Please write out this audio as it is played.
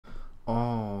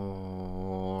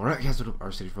Alright guys, what up,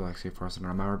 our city for like safe for us, and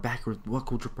we're back with What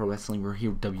Culture Pro Wrestling. We're here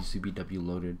with WCPW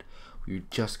loaded. We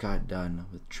just got done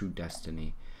with True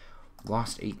Destiny.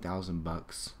 Lost 8,000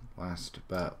 bucks last,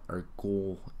 but our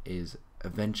goal is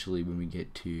eventually when we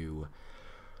get to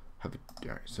have a,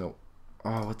 alright, so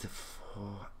what the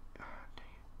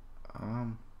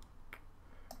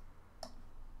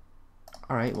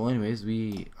alright, well anyways,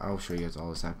 I'll show you guys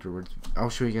all this afterwards. I'll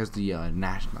show you guys the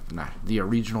the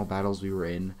regional battles we were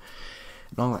in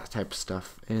and all that type of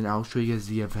stuff, and I'll show you guys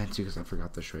the events because I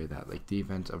forgot to show you that, like the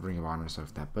events of Ring of Honor and stuff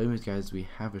like that. But anyways guys, we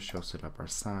have a show set up. Our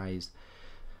size,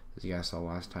 as you guys saw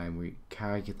last time, we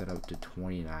kind of get that up to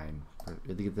 29.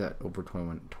 We get that over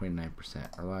 29%.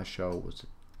 Our last show was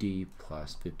D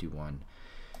plus 51.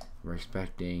 We're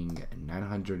expecting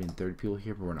 930 people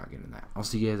here, but we're not getting that. I'll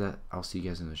see you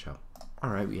guys in the show.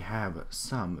 Alright, we have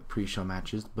some pre-show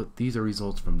matches, but these are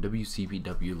results from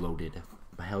WCPW loaded,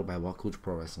 held by What Culture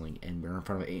Pro Wrestling, and we're in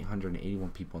front of 881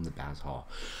 people in the Baz Hall.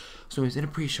 So it's in a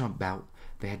pre-show bout.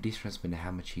 They had decent wrestling to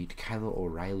Hamachit. Kyle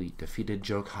O'Reilly defeated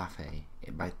Joe Coffey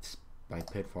by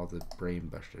pinfall the Brain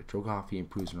Buster. Joe Coffey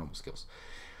improves normal skills.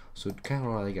 So Kyle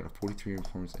O'Reilly got a 43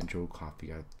 performance, and Joe Coffey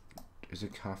got, is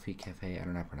it Coffee Cafe? I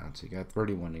don't know how to pronounce it. He got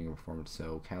 31 in performance.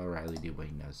 So Kyle O'Reilly did what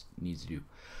he needs to do.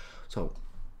 So.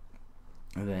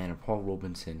 And then Paul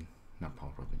Robinson, not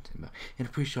Paul Robinson, but in a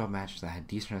pre-show match that had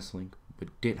decent wrestling but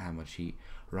didn't have much heat,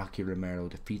 Rocky Romero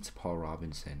defeats Paul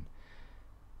Robinson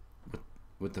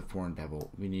with the Foreign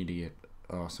Devil. We need to get,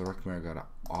 so Rocky Romero got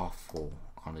awful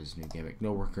on his new gimmick.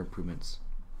 No worker improvements.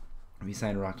 We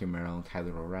signed Rocky Romero and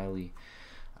Kyler O'Reilly.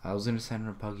 I was going to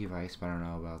sign Puggy Vice, but I don't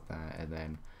know about that. And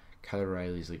then Kyler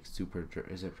O'Reilly's like super,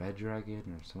 is it Red Dragon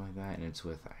or something like that? And it's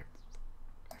with, I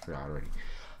forgot already.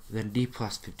 Then D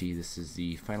plus 50, this is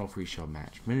the final pre-show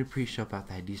match. Minute pre-show about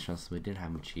the decent wrestling, didn't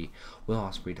have much heat. Will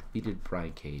Ospreay defeated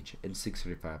Brian Cage in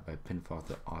 6:35 by pinfall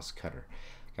to Os Cutter.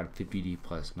 Got a 50 D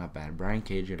plus, not bad. Brian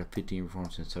Cage got a 15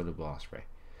 performance, and so did Will Ospreay.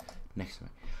 Next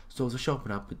one. So the show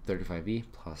opened up with 35E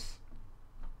plus.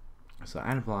 So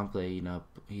Adam Blanc playing up,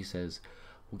 he says,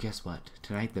 well guess what?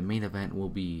 Tonight the main event will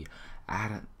be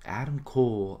Adam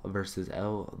Cole versus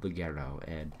El Ligero,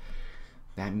 and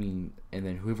that means, and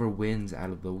then whoever wins out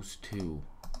of those two,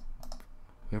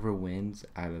 will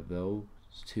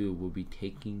be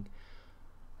taking,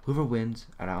 whoever wins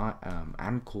out of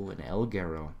Adam Cole and El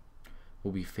Ligero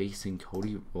will be facing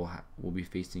Cody, will be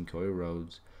facing Cody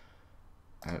Rhodes.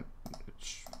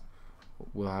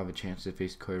 We'll have a chance to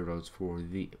face Cody Rhodes for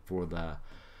the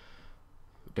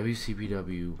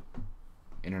WCPW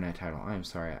Internet title. I am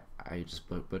sorry, I just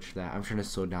butchered that. I'm trying to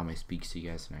slow down my speak so you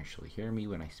guys can actually hear me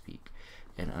when I speak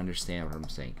and understand what I'm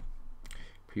saying.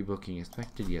 Pre-booking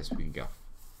expected, yes, we can go.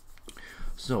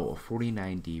 So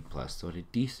 49D plus. So at a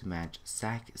decent match,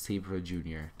 Zack Sabre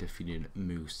Jr. defeated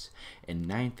Moose in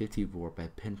 9:54 by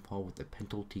pinfall with a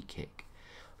penalty kick.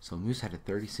 So Moose had a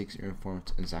 36 in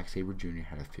performance, and Zack Sabre Jr.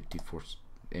 had a 54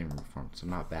 in performance, so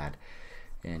not bad.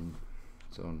 And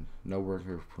so no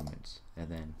worker improvements. And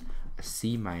then a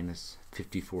C minus,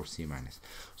 54 C minus.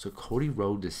 So Cody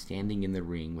Rhodes is standing in the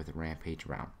ring with Rampage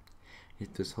Brown.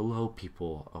 It says, hello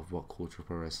people of What Culture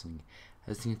Pro Wrestling.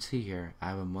 As you can see here, I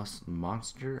have a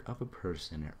monster of a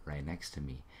person right next to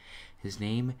me. His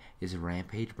name is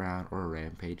Rampage Brown, or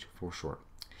Rampage for short.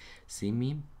 See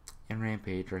me and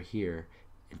Rampage are here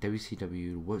in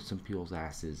WCW to whip some people's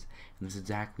asses, and that's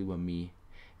exactly what me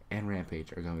and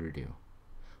Rampage are going to do.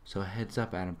 So heads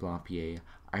up, Adam Blampier,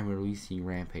 I'm releasing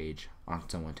Rampage on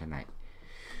someone tonight.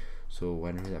 So I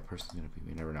wonder who that person's going to be.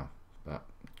 We never know. But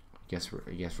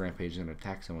I guess Rampage is going to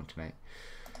attack someone tonight.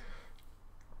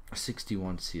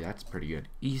 61C, that's pretty good.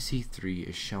 EC3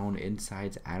 is shown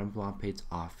inside Adam Blampier's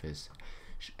office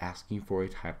asking for a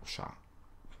title shot.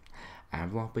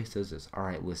 Adam Blampier says this,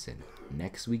 alright, listen,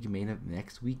 next week's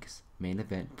main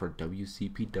event for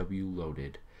WCPW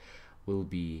loaded will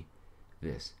be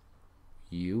this.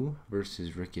 You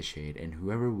versus Ricochet, and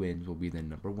whoever wins will be the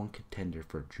 #1 contender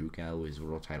for Drew Galloway's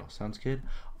world title. Sounds good?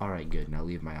 Alright, good. Now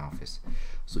leave my office.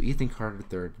 So Ethan Carter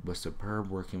III was superb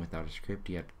working without a script.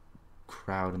 He had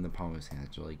crowd in the palm of his hand.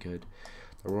 That's really good.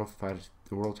 The world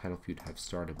title feud have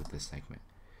started with this segment.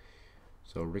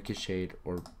 So Ricochet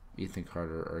or Ethan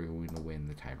Carter are going to win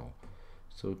the title.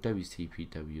 So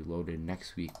WCPW loaded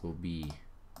next week will be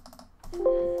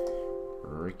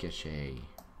Ricochet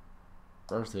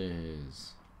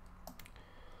versus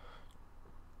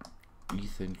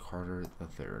Ethan Carter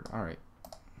III. Alright.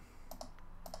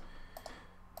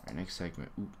 Alright, next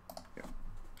segment. Ooh, yeah.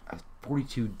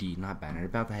 42D, not bad. And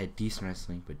about that had decent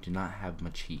wrestling, but did not have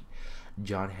much heat.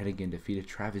 John Hennigan defeated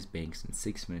Travis Banks in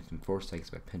 6 minutes and 4 seconds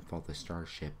by pinfall to start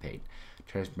Champagne.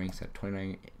 Travis Banks had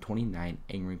 29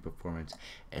 in-ring performance,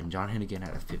 and John Hennigan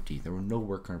had a 50. There were no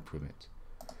worker improvements.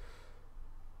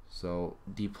 So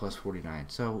D plus 49.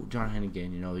 So John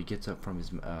Hennigan, he gets up from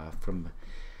his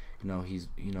he's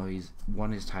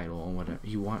won his title and whatever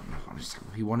he won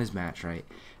his match, right?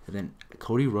 And then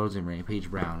Cody Rhodes and Rampage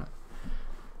Brown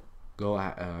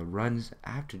runs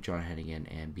after John Hennigan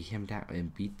and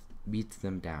beats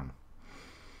them down.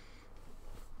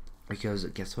 Because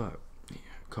guess what?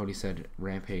 Cody said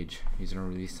Rampage, he's gonna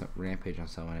release Rampage on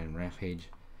someone, and Rampage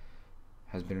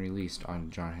has been released on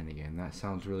John Hennigan. That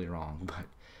sounds really wrong, but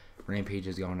Rampage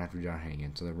is going after John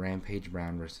Hennigan. So the Rampage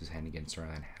Brown versus Hennigan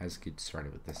storyline has get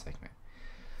started with this segment.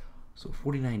 So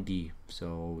 49D.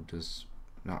 So does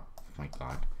not. Oh my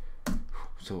God.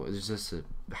 So there's just a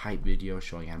hype video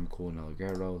showing Adam Cole and El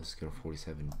Guerrero. Let's go to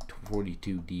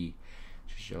 42D.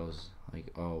 Just shows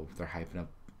like, oh, they're hyping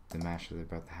up the match that they're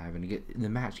about to have, and the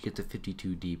match gets a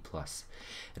 52D plus.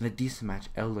 In a decent match,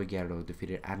 El Guerrero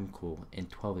defeated Adam Cole in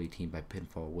 12-18 by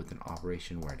pinfall with an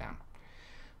Operation Wear Down.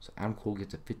 So Adam Cole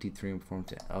gets a 53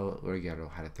 performance, and El Guerrero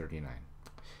had a 39.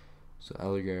 So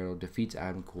El Guerrero defeats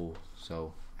Adam Cole.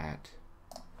 So at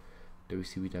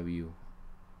WCPW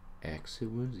X,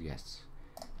 it was, yes.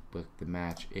 But the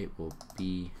match, it will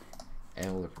be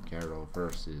El Guerrero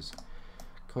versus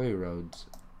Cody Rhodes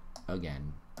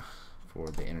again for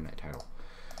the internet title.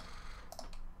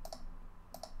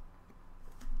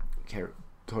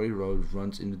 Cody Rhodes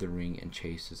runs into the ring and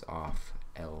chases off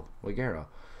El Guerrero.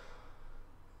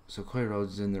 So Cody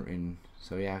Rhodes is in the ring.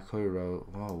 So yeah, Cody Rhodes.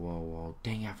 Whoa!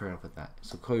 Dang, I forgot about that.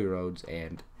 So Cody Rhodes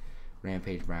and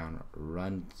Rampage Brown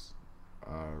run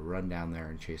down there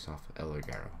and chase off El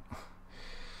Guerrero.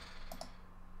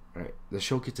 Alright, the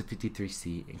show gets a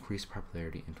 53C, increased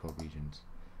popularity in 12 regions.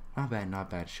 Not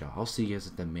bad show. I'll see you guys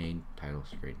at the main title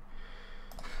screen.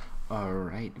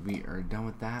 Alright, we are done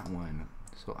with that one.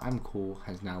 So I'm Cool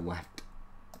has now left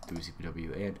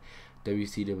WCPW, and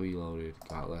WCW Loaded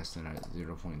got less than a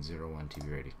 0.01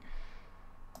 TV rating.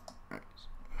 Alright,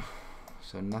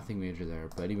 so nothing major there.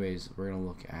 But anyways, we're going to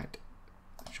look at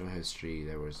show history.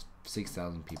 There was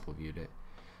 6,000 people viewed it.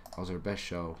 That was our best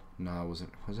show. No, it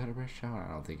wasn't. Was that our best show? I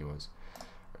don't think it was.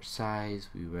 Our size,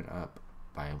 we went up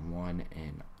by 1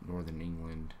 in Northern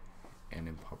England and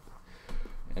in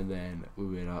and then we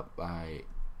went up by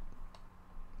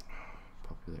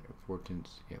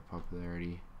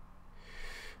popularity.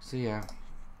 So yeah,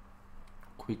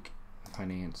 quick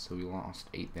finance. So we lost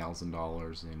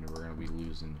 $8,000, and we're gonna be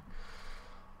losing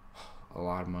a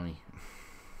lot of money. I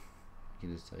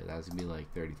can just tell you that's gonna be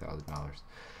like $30,000,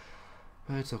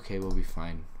 but it's okay. We'll be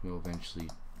fine. We'll eventually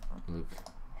live.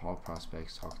 Hall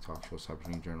prospects, talk shows,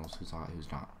 opportunity journals, who's hot,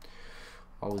 who's not.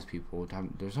 All these people.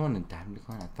 There's one in time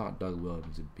decline. I thought Doug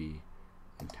Williams would be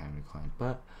in time decline.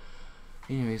 But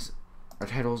anyways, our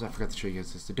titles, I forgot to show you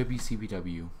guys this. The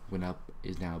WCPW went up,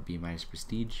 is now B-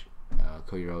 prestige.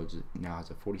 Cody Rhodes now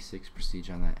has a 46 prestige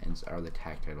on that, and the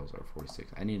tag titles are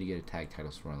 46. I need to get a tag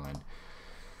title storyline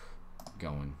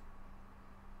going.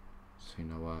 So you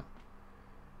know what?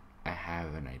 I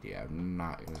have an idea. I'm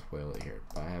not gonna spoil it here,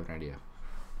 but I have an idea.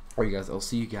 Alright guys, I'll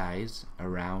see you guys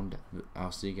around.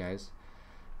 I'll see you guys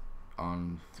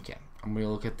on. Okay, I'm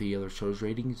gonna look at the other shows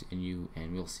ratings, and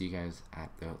we'll see you guys at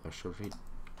the other shows rating.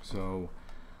 So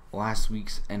last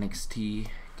week's NXT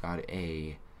got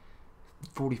a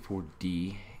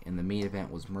 44D, and the main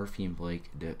event was Murphy and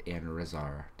Blake and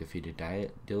Rezar defeated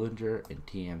Dillinger and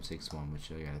TM61,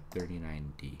 which I got a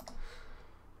 39D.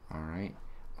 Alright,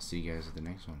 I'll see you guys at the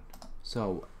next one.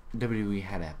 So WWE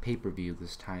had a pay-per-view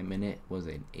this time, and it was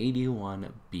an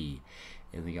 81B,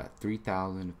 and they got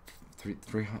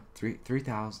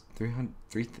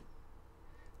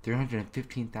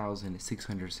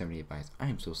 315,678 buys. I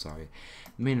am so sorry.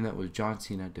 The main event was John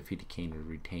Cena defeated Kane to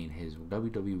retain his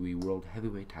WWE World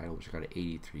Heavyweight title, which got an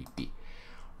 83B.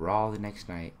 Raw the next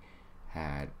night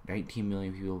had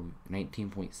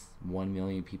 19.1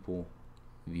 million people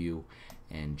view,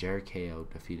 and Jericho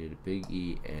defeated Big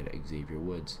E and Xavier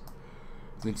Woods.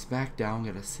 Then SmackDown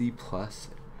got a C+.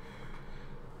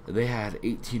 They had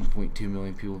 18.2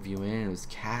 million people view in, and it was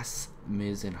Cass,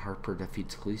 Miz, and Harper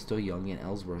defeats Kalisto, Young, and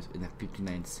Ellsworth in the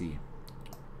 59C.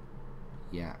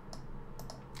 Yeah,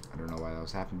 I don't know why that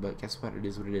was happening, but guess what? It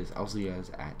is what it is. I'll see you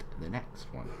guys at the next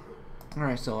one.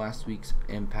 Alright, so last week's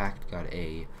Impact got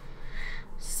a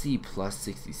C+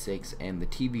 66, and the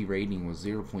TV rating was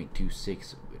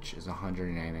 0.26, which is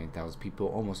 199,000 people,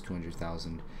 almost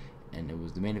 200,000. And it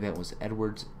was the main event was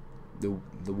Edwards. The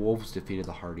Wolves defeated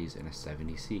the Hardys in a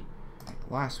 70C.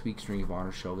 Last week's Ring of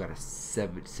Honor show got a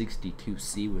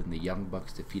 762C when the Young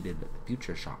Bucks defeated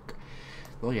Future Shock.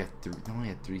 They only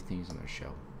had three things on their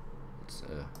show.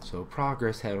 So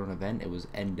Progress had an event. It was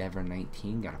Endeavor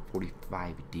 19, got a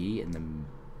 45D, and the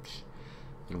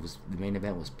main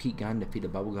event was Pete Gunn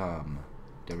defeated Bubblegum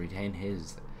to retain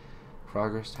his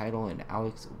Progress title, and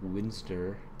Alex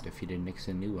Windsor defeated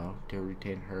Nixon Newell to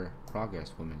retain her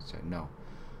Progress Women's title. No,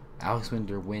 Alex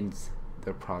Windsor wins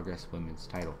the Progress Women's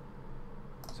title.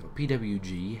 So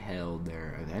PWG held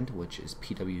their event, which is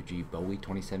PWG Bowie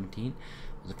 2017. It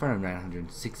was in front of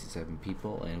 967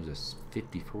 people, and it was a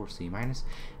 54C-, in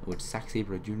which Zack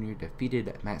Sabre Jr.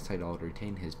 defeated Matt Sydal to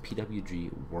retain his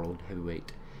PWG World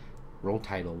Heavyweight World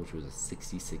title, which was a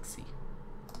 66C.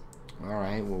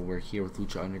 Alright, well, we're here with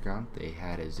Lucha Underground. They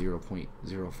had a 0.05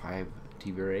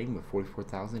 TV rating with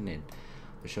 44,000, and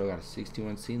the show got a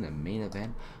 61C. And the main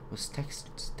event was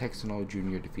Texano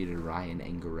Jr. defeated Ryan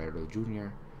and Guerrero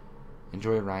Jr.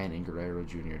 Enjoy Ryan and Guerrero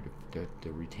Jr.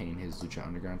 to retain his Lucha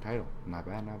Underground title. Not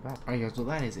bad, not bad. Alright, guys, so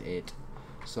that is it.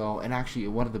 So, and actually,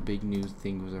 one of the big news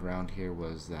things around here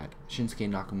was that Shinsuke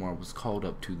Nakamura was called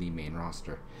up to the main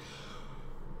roster.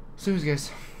 So,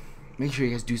 guys, make sure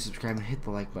you guys do subscribe and hit the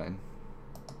like button.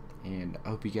 And I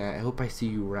hope I see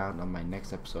you around on my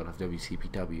next episode of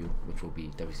WCPW, which will be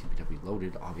WCPW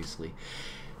Loaded, obviously.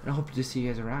 And I hope to see you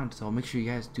guys around. So make sure you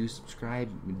guys do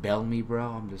subscribe. Bell me, bro.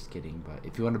 I'm just kidding. But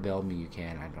if you want to bell me, you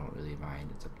can. I don't really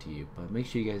mind. It's up to you. But make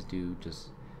sure you guys do. Just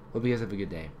hope you guys have a good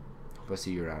day. Hope I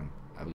see you around.